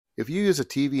If you use a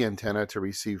TV antenna to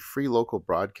receive free local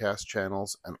broadcast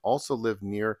channels and also live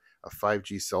near a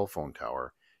 5G cell phone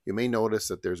tower, you may notice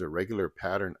that there's a regular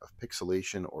pattern of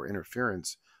pixelation or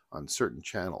interference on certain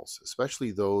channels, especially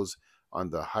those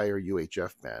on the higher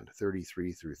UHF band,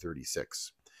 33 through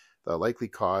 36. The likely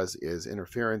cause is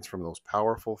interference from those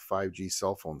powerful 5G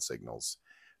cell phone signals.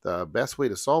 The best way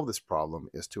to solve this problem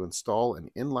is to install an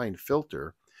inline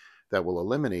filter that will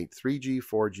eliminate 3G,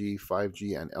 4G,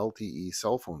 5G, and LTE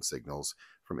cell phone signals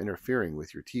from interfering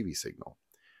with your TV signal.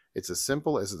 It's as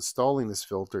simple as installing this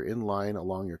filter in line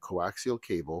along your coaxial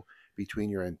cable between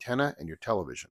your antenna and your television.